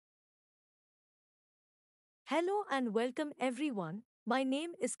Hello and welcome everyone. My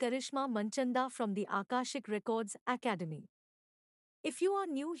name is Karishma Manchanda from the Akashic Records Academy. If you are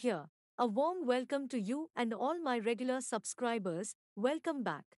new here, a warm welcome to you and all my regular subscribers. Welcome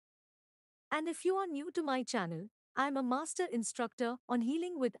back. And if you are new to my channel, I am a master instructor on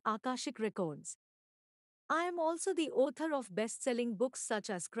healing with Akashic Records. I am also the author of best-selling books such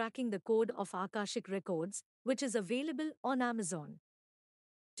as Cracking the Code of Akashic Records, which is available on Amazon.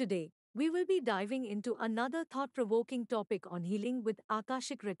 Today, we will be diving into another thought-provoking topic on healing with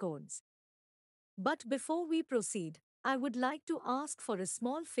Akashic Records. But before we proceed, I would like to ask for a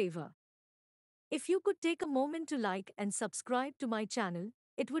small favor. If you could take a moment to like and subscribe to my channel,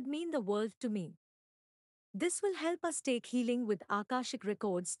 it would mean the world to me. This will help us take healing with Akashic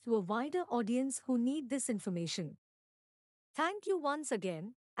Records to a wider audience who need this information. Thank you once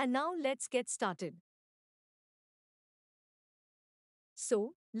again, and now let's get started.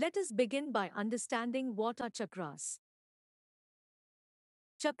 So, let us begin by understanding what are chakras.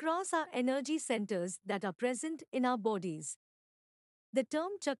 Chakras are energy centers that are present in our bodies. The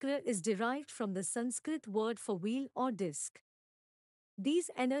term chakra is derived from the Sanskrit word for wheel or disc. These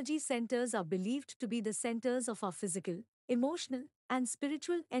energy centers are believed to be the centers of our physical, emotional, and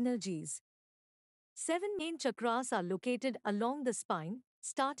spiritual energies. Seven main chakras are located along the spine,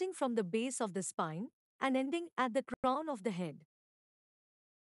 starting from the base of the spine and ending at the crown of the head.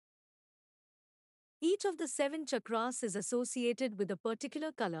 Each of the seven chakras is associated with a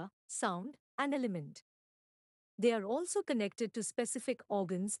particular color, sound, and element. They are also connected to specific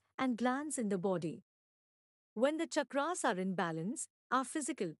organs and glands in the body. When the chakras are in balance, our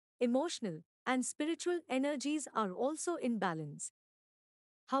physical, emotional, and spiritual energies are also in balance.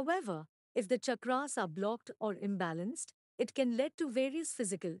 However, if the chakras are blocked or imbalanced, it can lead to various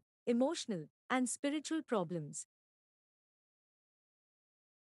physical, emotional, and spiritual problems.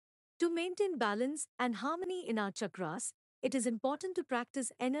 To maintain balance and harmony in our chakras, it is important to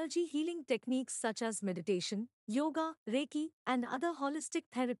practice energy healing techniques such as meditation, yoga, Reiki, and other holistic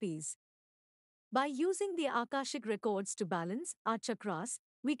therapies. By using the Akashic records to balance our chakras,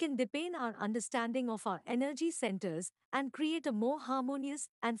 we can deepen our understanding of our energy centers and create a more harmonious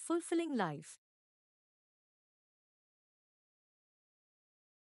and fulfilling life.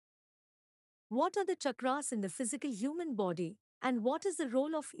 What are the chakras in the physical human body, and what is the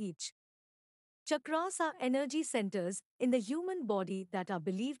role of each? Chakras are energy centers in the human body that are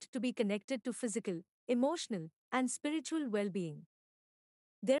believed to be connected to physical, emotional, and spiritual well-being.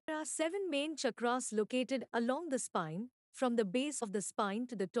 There are seven main chakras located along the spine, from the base of the spine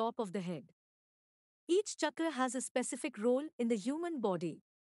to the top of the head. Each chakra has a specific role in the human body.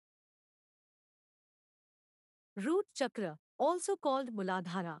 Root chakra, also called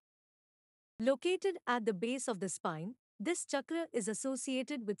Muladhara. Located at the base of the spine, this chakra is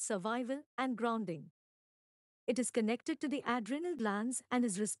associated with survival and grounding. It is connected to the adrenal glands and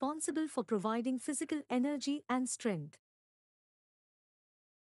is responsible for providing physical energy and strength.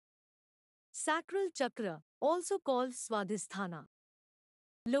 Sacral chakra, also called Swadhisthana.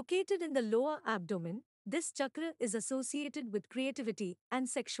 Located in the lower abdomen, this chakra is associated with creativity and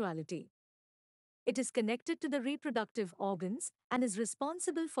sexuality. It is connected to the reproductive organs and is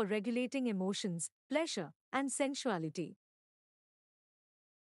responsible for regulating emotions, pleasure, and sensuality.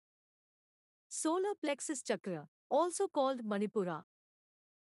 Solar plexus chakra, also called Manipura.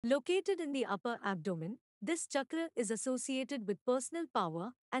 Located in the upper abdomen, this chakra is associated with personal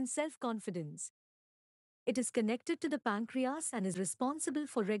power and self-confidence. It is connected to the pancreas and is responsible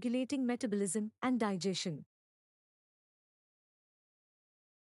for regulating metabolism and digestion.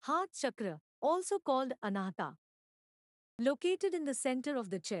 Heart chakra, also called Anahata. Located in the center of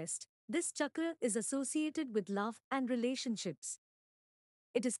the chest, this chakra is associated with love and relationships.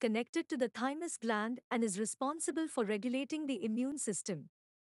 It is connected to the thymus gland and is responsible for regulating the immune system.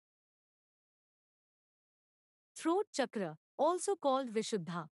 Throat chakra, also called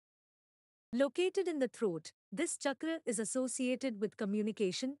Vishuddha. Located in the throat, this chakra is associated with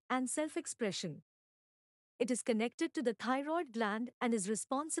communication and self-expression. It is connected to the thyroid gland and is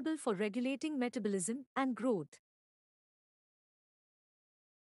responsible for regulating metabolism and growth.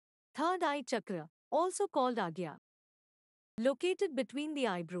 Third eye chakra, also called Agya. Located between the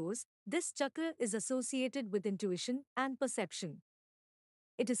eyebrows, this chakra is associated with intuition and perception.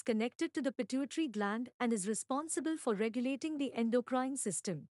 It is connected to the pituitary gland and is responsible for regulating the endocrine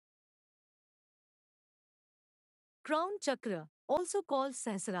system. Crown chakra, also called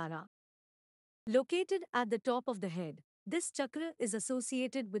Sahasrara. Located at the top of the head, this chakra is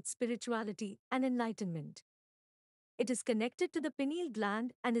associated with spirituality and enlightenment. It is connected to the pineal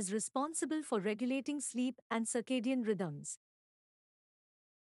gland and is responsible for regulating sleep and circadian rhythms.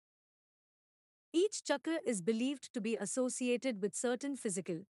 Each chakra is believed to be associated with certain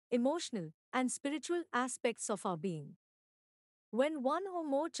physical, emotional, and spiritual aspects of our being. When one or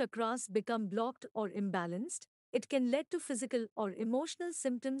more chakras become blocked or imbalanced, it can lead to physical or emotional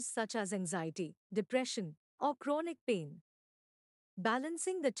symptoms such as anxiety, depression, or chronic pain.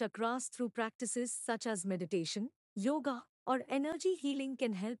 Balancing the chakras through practices such as meditation, yoga, or energy healing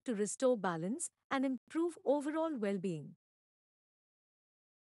can help to restore balance and improve overall well being.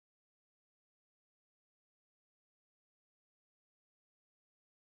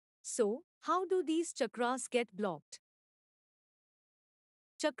 So, how do these chakras get blocked?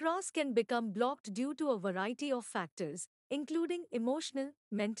 Chakras can become blocked due to a variety of factors, including emotional,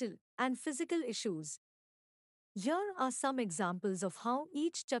 mental, and physical issues. Here are some examples of how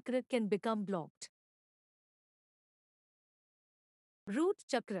each chakra can become blocked. Root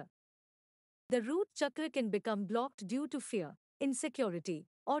chakra. The root chakra can become blocked due to fear, insecurity,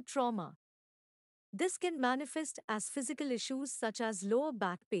 or trauma. This can manifest as physical issues such as lower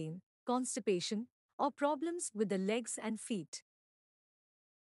back pain, constipation, or problems with the legs and feet.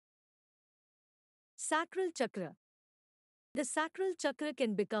 Sacral chakra. The sacral chakra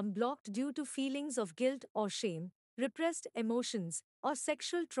can become blocked due to feelings of guilt or shame, repressed emotions, or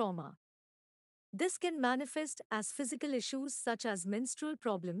sexual trauma. This can manifest as physical issues such as menstrual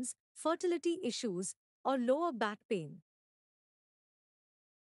problems, fertility issues, or lower back pain.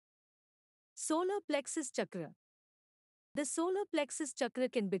 Solar plexus chakra. The solar plexus chakra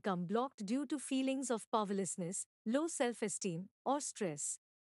can become blocked due to feelings of powerlessness, low self esteem, or stress.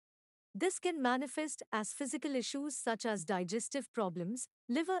 This can manifest as physical issues such as digestive problems,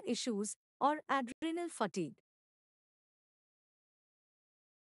 liver issues, or adrenal fatigue.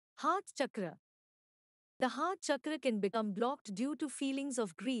 Heart chakra. The heart chakra can become blocked due to feelings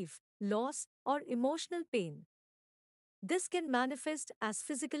of grief, loss, or emotional pain. This can manifest as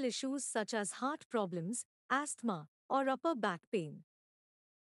physical issues such as heart problems, asthma, or upper back pain.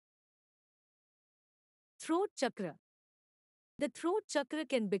 Throat chakra. The throat chakra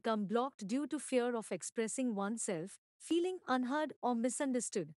can become blocked due to fear of expressing oneself, feeling unheard or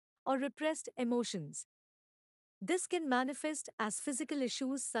misunderstood, or repressed emotions. This can manifest as physical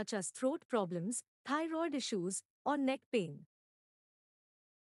issues such as throat problems, thyroid issues, or neck pain.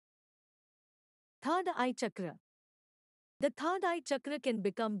 Third eye chakra. The third eye chakra can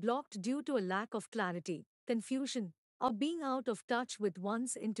become blocked due to a lack of clarity, confusion, or being out of touch with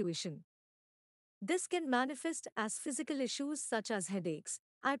one's intuition. This can manifest as physical issues such as headaches,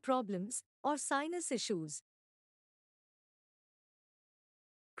 eye problems, or sinus issues.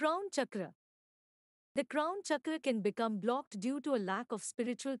 Crown chakra. The crown chakra can become blocked due to a lack of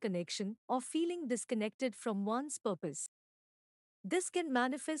spiritual connection or feeling disconnected from one's purpose. This can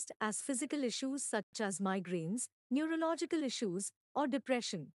manifest as physical issues such as migraines, neurological issues, or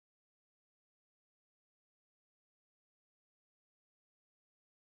depression.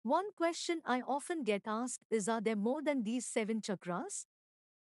 One question I often get asked is, are there more than these 7 chakras?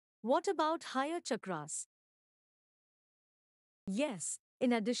 What about higher chakras? Yes,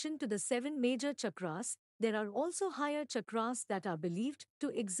 in addition to the 7 major chakras, there are also higher chakras that are believed to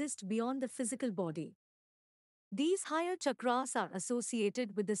exist beyond the physical body. These higher chakras are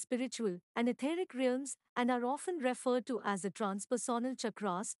associated with the spiritual and etheric realms and are often referred to as the transpersonal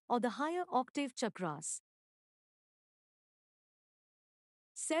chakras or the higher octave chakras.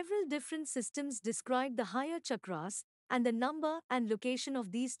 Several different systems describe the higher chakras, and the number and location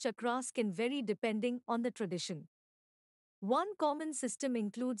of these chakras can vary depending on the tradition. One common system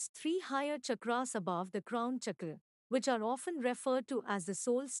includes 3 higher chakras above the crown chakra, which are often referred to as the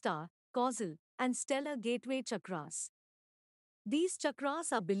soul star, causal, and stellar gateway chakras. These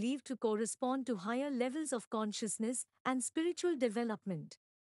chakras are believed to correspond to higher levels of consciousness and spiritual development.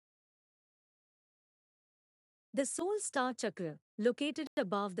 The soul star chakra, located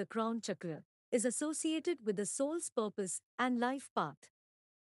above the crown chakra, is associated with the soul's purpose and life path.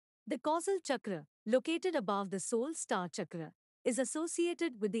 The causal chakra, located above the soul star chakra, is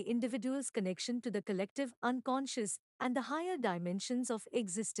associated with the individual's connection to the collective unconscious and the higher dimensions of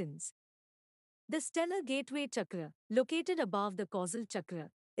existence. The stellar gateway chakra, located above the causal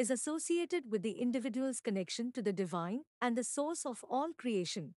chakra, is associated with the individual's connection to the divine and the source of all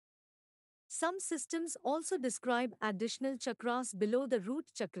creation. Some systems also describe additional chakras below the root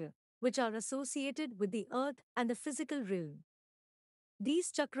chakra, which are associated with the earth and the physical realm.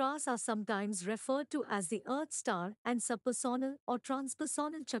 These chakras are sometimes referred to as the earth star and subpersonal or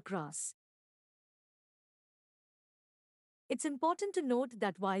transpersonal chakras. It's important to note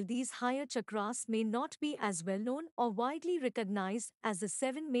that while these higher chakras may not be as well known or widely recognized as the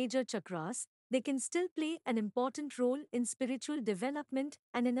 7 major chakras, they can still play an important role in spiritual development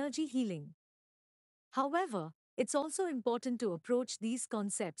and energy healing. However, it's also important to approach these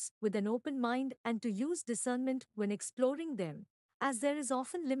concepts with an open mind and to use discernment when exploring them, as there is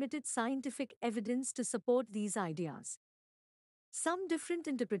often limited scientific evidence to support these ideas. Some different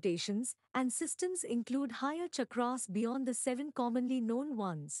interpretations and systems include higher chakras beyond the seven commonly known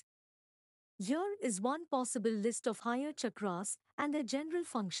ones. Here is one possible list of higher chakras and their general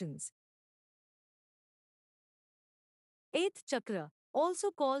functions. 8th chakra,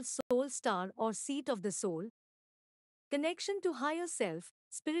 also called soul star or seat of the soul, connection to higher self,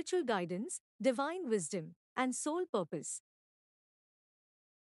 spiritual guidance, divine wisdom, and soul purpose.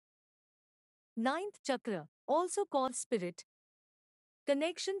 9th chakra, also called spirit,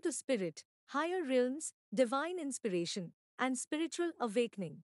 connection to spirit, higher realms, divine inspiration, and spiritual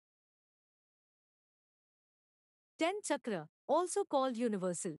awakening. 10th chakra, also called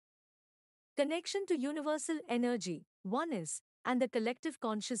universal, connection to universal energy, oneness, and the collective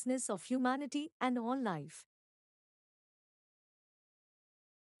consciousness of humanity and all life.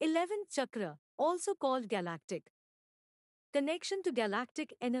 11th chakra, also called galactic, connection to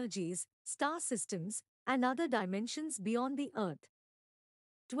galactic energies, star systems, and other dimensions beyond the earth.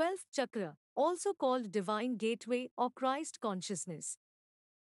 12th chakra, also called divine gateway or Christ consciousness,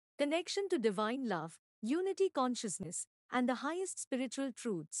 connection to divine love, unity consciousness, and the highest spiritual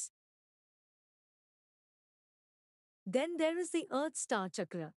truths. Then there is the Earth Star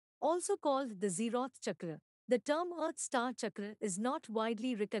Chakra, also called the Zeroth Chakra. The term Earth Star Chakra is not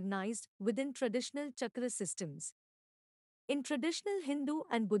widely recognized within traditional chakra systems. In traditional Hindu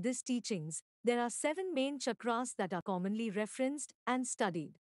and Buddhist teachings, there are seven main chakras that are commonly referenced and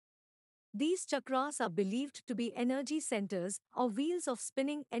studied. These chakras are believed to be energy centers or wheels of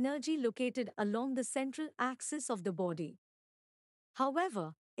spinning energy located along the central axis of the body.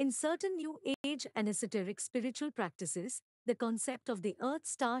 However, in certain New Age and esoteric spiritual practices, the concept of the Earth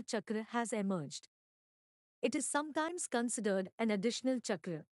Star Chakra has emerged. It is sometimes considered an additional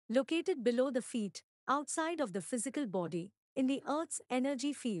chakra, located below the feet, outside of the physical body, in the Earth's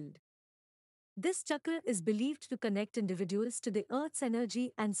energy field. This chakra is believed to connect individuals to the Earth's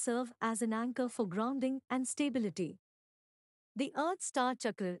energy and serve as an anchor for grounding and stability. The Earth Star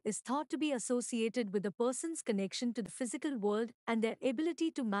Chakra is thought to be associated with a person's connection to the physical world and their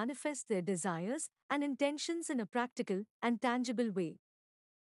ability to manifest their desires and intentions in a practical and tangible way.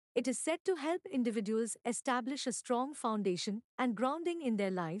 It is said to help individuals establish a strong foundation and grounding in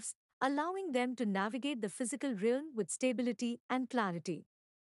their lives, allowing them to navigate the physical realm with stability and clarity.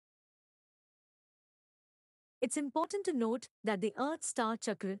 It's important to note that the Earth Star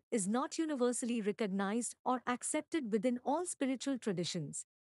Chakra is not universally recognized or accepted within all spiritual traditions.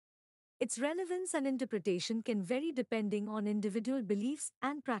 Its relevance and interpretation can vary depending on individual beliefs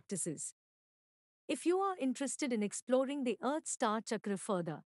and practices. If you are interested in exploring the Earth Star Chakra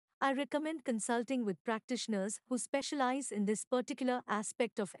further, I recommend consulting with practitioners who specialize in this particular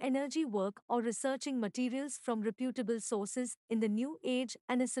aspect of energy work or researching materials from reputable sources in the New Age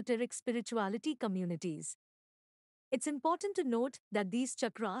and esoteric spirituality communities. It's important to note that these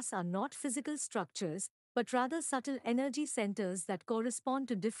chakras are not physical structures, but rather subtle energy centers that correspond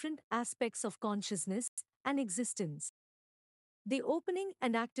to different aspects of consciousness and existence. The opening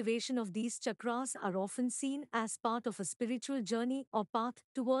and activation of these chakras are often seen as part of a spiritual journey or path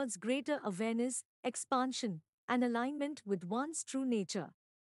towards greater awareness, expansion, and alignment with one's true nature.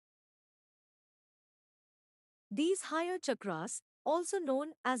 These higher chakras, also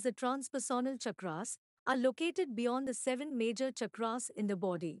known as the transpersonal chakras, are located beyond the seven major chakras in the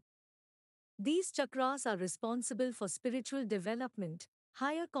body. These chakras are responsible for spiritual development,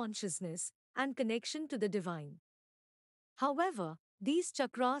 higher consciousness, and connection to the divine. However, these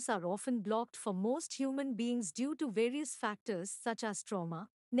chakras are often blocked for most human beings due to various factors such as trauma,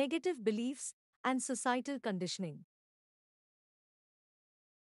 negative beliefs, and societal conditioning.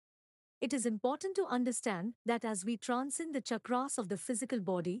 It is important to understand that as we transcend the chakras of the physical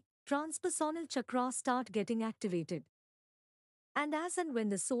body, transpersonal chakras start getting activated. And as and when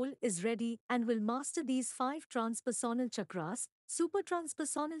the soul is ready and will master these five transpersonal chakras,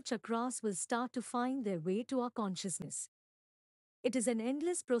 supertranspersonal chakras will start to find their way to our consciousness. It is an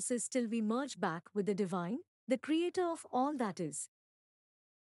endless process till we merge back with the divine, the creator of all that is.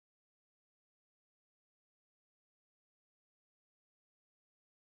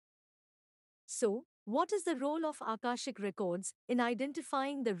 So, what is the role of Akashic records in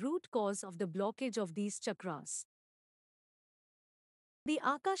identifying the root cause of the blockage of these chakras? The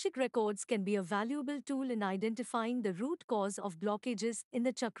Akashic records can be a valuable tool in identifying the root cause of blockages in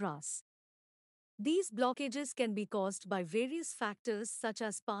the chakras. These blockages can be caused by various factors such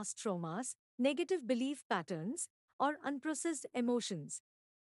as past traumas, negative belief patterns, or unprocessed emotions.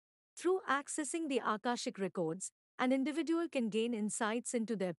 Through accessing the Akashic records, an individual can gain insights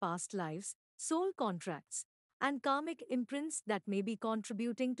into their past lives, soul contracts, and karmic imprints that may be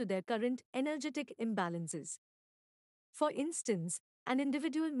contributing to their current energetic imbalances. For instance, an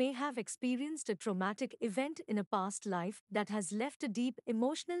individual may have experienced a traumatic event in a past life that has left a deep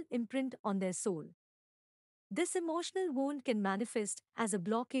emotional imprint on their soul. This emotional wound can manifest as a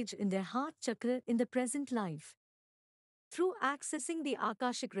blockage in their heart chakra in the present life. Through accessing the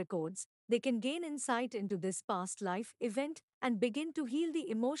Akashic records, they can gain insight into this past life event and begin to heal the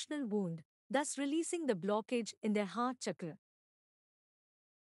emotional wound, thus releasing the blockage in their heart chakra.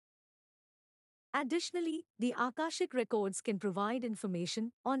 Additionally, the Akashic records can provide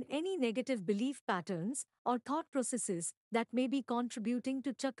information on any negative belief patterns or thought processes that may be contributing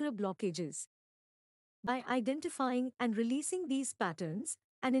to chakra blockages. By identifying and releasing these patterns,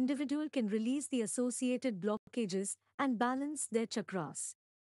 an individual can release the associated blockages and balance their chakras.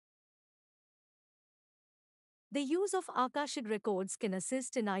 The use of Akashic records can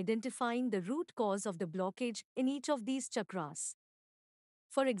assist in identifying the root cause of the blockage in each of these chakras.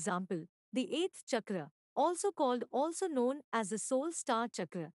 For example, the eighth chakra, also known as the soul star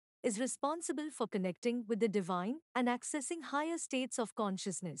chakra, is responsible for connecting with the divine and accessing higher states of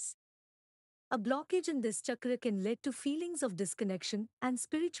consciousness. A blockage in this chakra can lead to feelings of disconnection and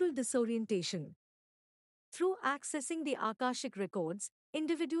spiritual disorientation. Through accessing the Akashic records,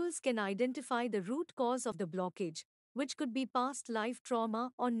 individuals can identify the root cause of the blockage, which could be past life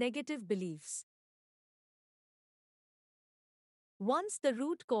trauma or negative beliefs. Once the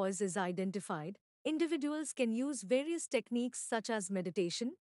root cause is identified, individuals can use various techniques such as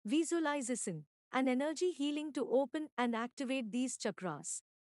meditation, visualization, and energy healing to open and activate these chakras.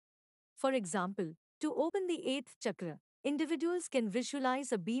 For example, to open the eighth chakra, individuals can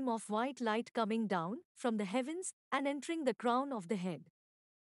visualize a beam of white light coming down from the heavens and entering the crown of the head.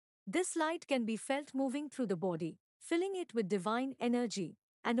 This light can be felt moving through the body, filling it with divine energy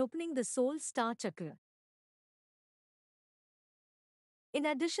and opening the soul star chakra. In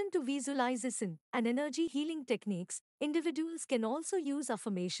addition to visualization and energy healing techniques, individuals can also use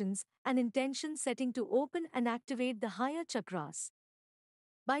affirmations and intention setting to open and activate the higher chakras.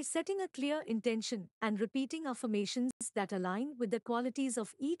 By setting a clear intention and repeating affirmations that align with the qualities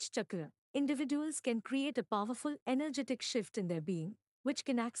of each chakra, individuals can create a powerful energetic shift in their being, which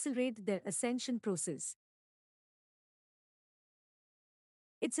can accelerate their ascension process.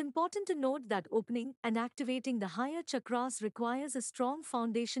 It's important to note that opening and activating the higher chakras requires a strong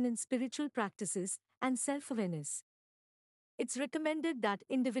foundation in spiritual practices and self awareness. It's recommended that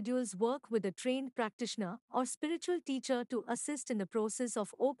individuals work with a trained practitioner or spiritual teacher to assist in the process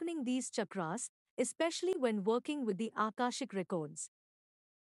of opening these chakras, especially when working with the Akashic records.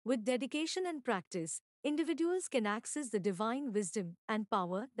 With dedication and practice, individuals can access the divine wisdom and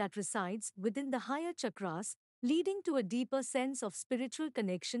power that resides within the higher chakras, leading to a deeper sense of spiritual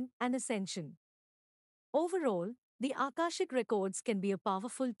connection and ascension. Overall, the Akashic records can be a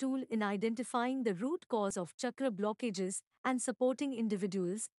powerful tool in identifying the root cause of chakra blockages and supporting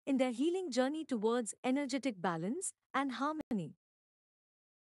individuals in their healing journey towards energetic balance and harmony.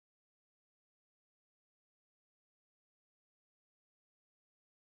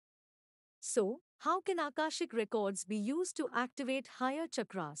 So, how can Akashic records be used to activate higher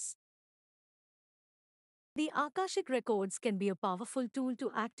chakras? The Akashic records can be a powerful tool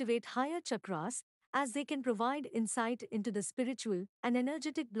to activate higher chakras as they can provide insight into the spiritual and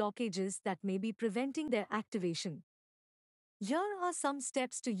energetic blockages that may be preventing their activation. Here are some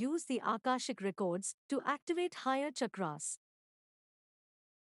steps to use the Akashic records to activate higher chakras.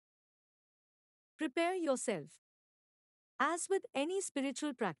 Prepare yourself. As with any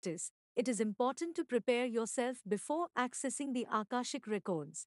spiritual practice, it is important to prepare yourself before accessing the Akashic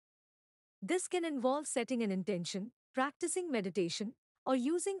records. This can involve setting an intention, practicing meditation, or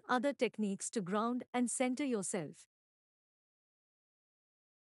using other techniques to ground and center yourself.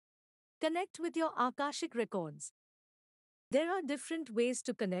 Connect with your Akashic records. There are different ways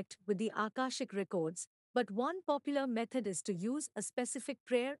to connect with the Akashic records, but one popular method is to use a specific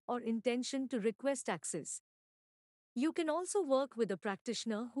prayer or intention to request access. You can also work with a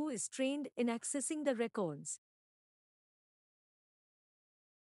practitioner who is trained in accessing the records.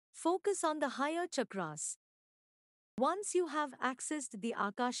 Focus on the higher chakras. Once you have accessed the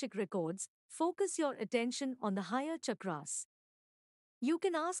Akashic records, focus your attention on the higher chakras. You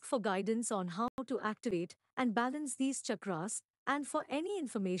can ask for guidance on how to activate and balance these chakras and for any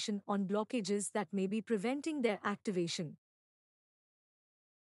information on blockages that may be preventing their activation.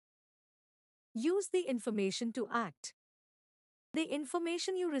 Use the information to act. The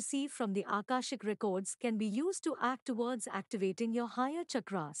information you receive from the Akashic records can be used to act towards activating your higher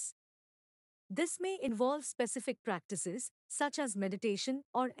chakras. This may involve specific practices, such as meditation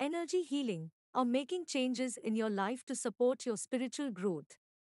or energy healing, or making changes in your life to support your spiritual growth.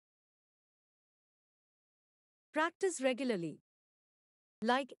 Practice regularly.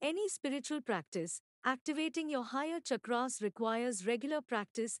 Like any spiritual practice, activating your higher chakras requires regular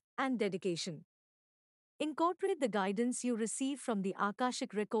practice and dedication. Incorporate the guidance you receive from the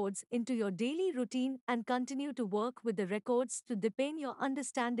Akashic records into your daily routine and continue to work with the records to deepen your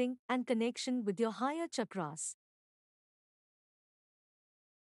understanding and connection with your higher chakras.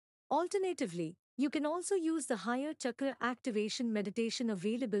 Alternatively, you can also use the higher chakra activation meditation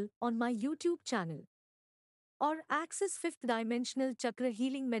available on my YouTube channel, or access fifth dimensional chakra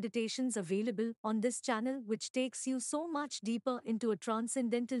healing meditations available on this channel, which takes you so much deeper into a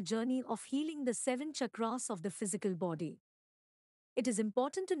transcendental journey of healing the seven chakras of the physical body. It is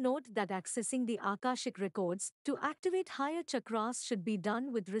important to note that accessing the Akashic records to activate higher chakras should be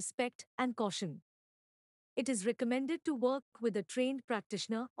done with respect and caution. It is recommended to work with a trained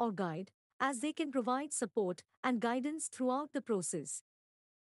practitioner or guide, as they can provide support and guidance throughout the process.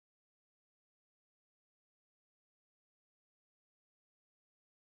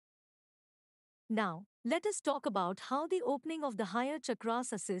 Now, let us talk about how the opening of the higher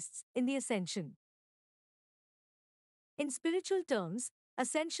chakras assists in the ascension. In spiritual terms,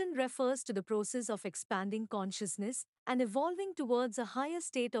 ascension refers to the process of expanding consciousness and evolving towards a higher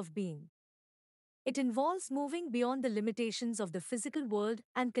state of being. It involves moving beyond the limitations of the physical world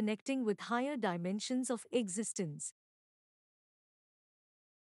and connecting with higher dimensions of existence.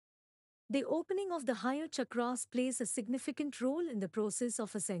 The opening of the higher chakras plays a significant role in the process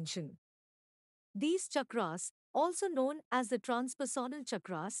of ascension. These chakras, also known as the transpersonal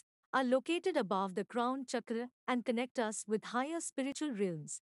chakras, are located above the crown chakra and connect us with higher spiritual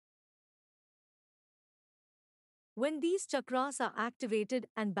realms. When these chakras are activated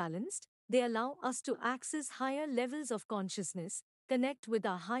and balanced, they allow us to access higher levels of consciousness, connect with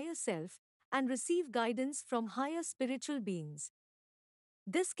our higher self, and receive guidance from higher spiritual beings.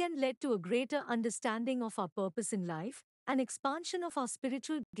 This can lead to a greater understanding of our purpose in life, an expansion of our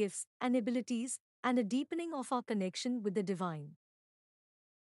spiritual gifts and abilities, and a deepening of our connection with the divine.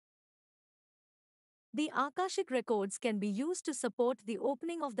 The Akashic records can be used to support the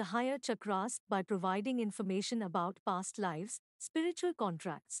opening of the higher chakras by providing information about past lives, spiritual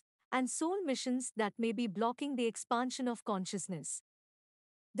contracts, and soul missions that may be blocking the expansion of consciousness.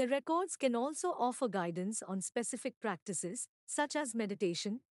 The records can also offer guidance on specific practices, such as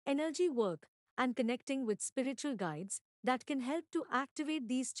meditation, energy work, and connecting with spiritual guides that can help to activate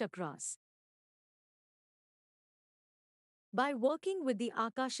these chakras. By working with the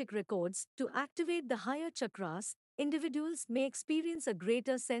Akashic records to activate the higher chakras, individuals may experience a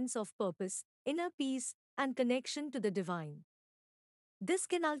greater sense of purpose, inner peace, and connection to the divine. This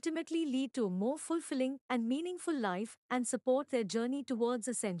can ultimately lead to a more fulfilling and meaningful life and support their journey towards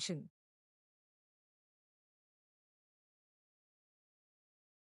ascension.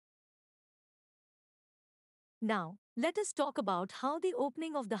 Now, let us talk about how the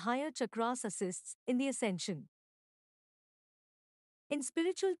opening of the higher chakras assists in the ascension. In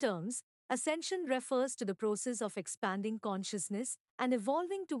spiritual terms, ascension refers to the process of expanding consciousness and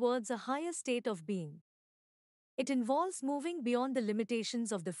evolving towards a higher state of being. It involves moving beyond the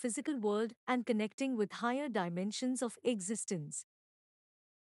limitations of the physical world and connecting with higher dimensions of existence.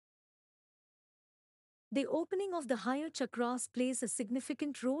 The opening of the higher chakras plays a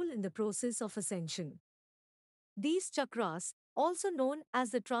significant role in the process of ascension. These chakras, also known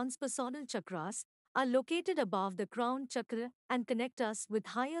as the transpersonal chakras, are located above the crown chakra and connect us with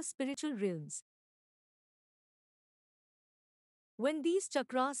higher spiritual realms. When these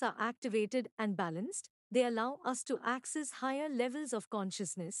chakras are activated and balanced, they allow us to access higher levels of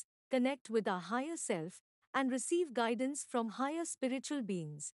consciousness, connect with our higher self, and receive guidance from higher spiritual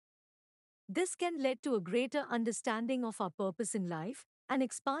beings. This can lead to a greater understanding of our purpose in life, an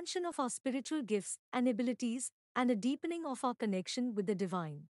expansion of our spiritual gifts and abilities, and a deepening of our connection with the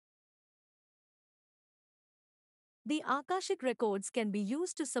divine. The Akashic records can be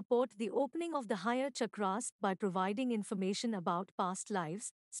used to support the opening of the higher chakras by providing information about past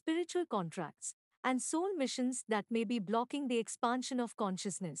lives, spiritual contracts, and soul missions that may be blocking the expansion of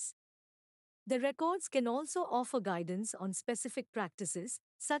consciousness. The records can also offer guidance on specific practices,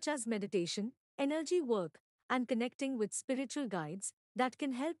 such as meditation, energy work, and connecting with spiritual guides that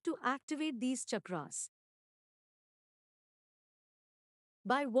can help to activate these chakras.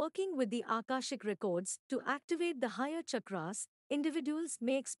 By working with the Akashic records to activate the higher chakras, individuals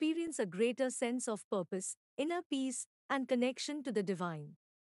may experience a greater sense of purpose, inner peace, and connection to the divine.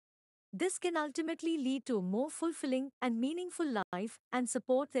 This can ultimately lead to a more fulfilling and meaningful life and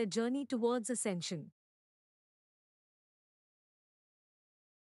support their journey towards ascension.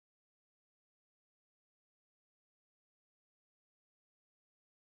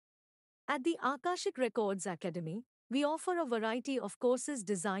 At the Akashic Records Academy, we offer a variety of courses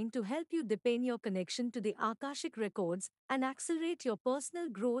designed to help you deepen your connection to the Akashic Records and accelerate your personal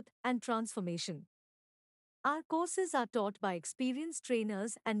growth and transformation. Our courses are taught by experienced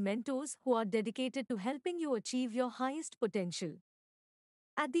trainers and mentors who are dedicated to helping you achieve your highest potential.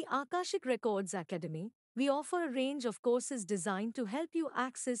 At the Akashic Records Academy, we offer a range of courses designed to help you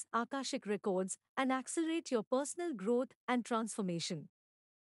access Akashic Records and accelerate your personal growth and transformation.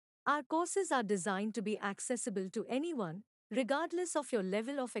 Our courses are designed to be accessible to anyone, regardless of your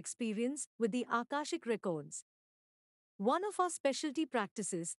level of experience with the Akashic Records. One of our specialty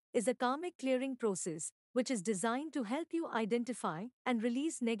practices is a karmic clearing process, which is designed to help you identify and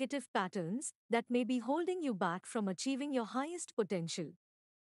release negative patterns that may be holding you back from achieving your highest potential.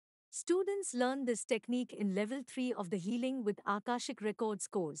 Students learn this technique in Level 3 of the Healing with Akashic Records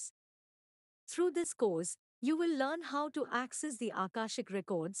course. Through this course, you will learn how to access the Akashic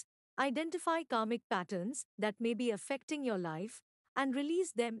Records, identify karmic patterns that may be affecting your life, and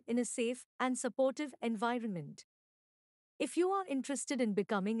release them in a safe and supportive environment. If you are interested in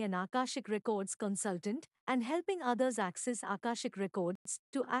becoming an Akashic Records consultant and helping others access Akashic Records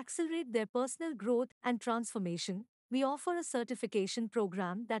to accelerate their personal growth and transformation, we offer a certification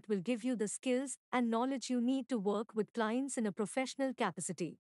program that will give you the skills and knowledge you need to work with clients in a professional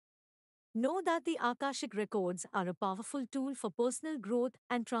capacity. Know that the Akashic Records are a powerful tool for personal growth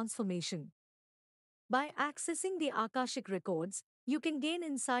and transformation. By accessing the Akashic Records, you can gain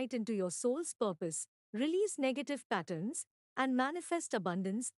insight into your soul's purpose, release negative patterns, and manifest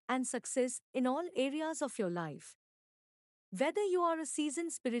abundance and success in all areas of your life. Whether you are a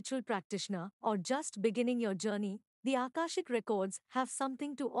seasoned spiritual practitioner or just beginning your journey, the Akashic Records have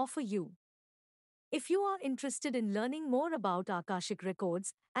something to offer you. If you are interested in learning more about Akashic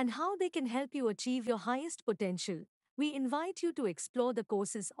Records and how they can help you achieve your highest potential, we invite you to explore the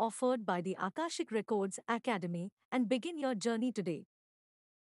courses offered by the Akashic Records Academy and begin your journey today.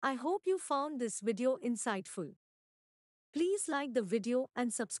 I hope you found this video insightful. Please like the video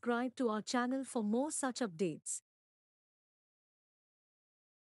and subscribe to our channel for more such updates.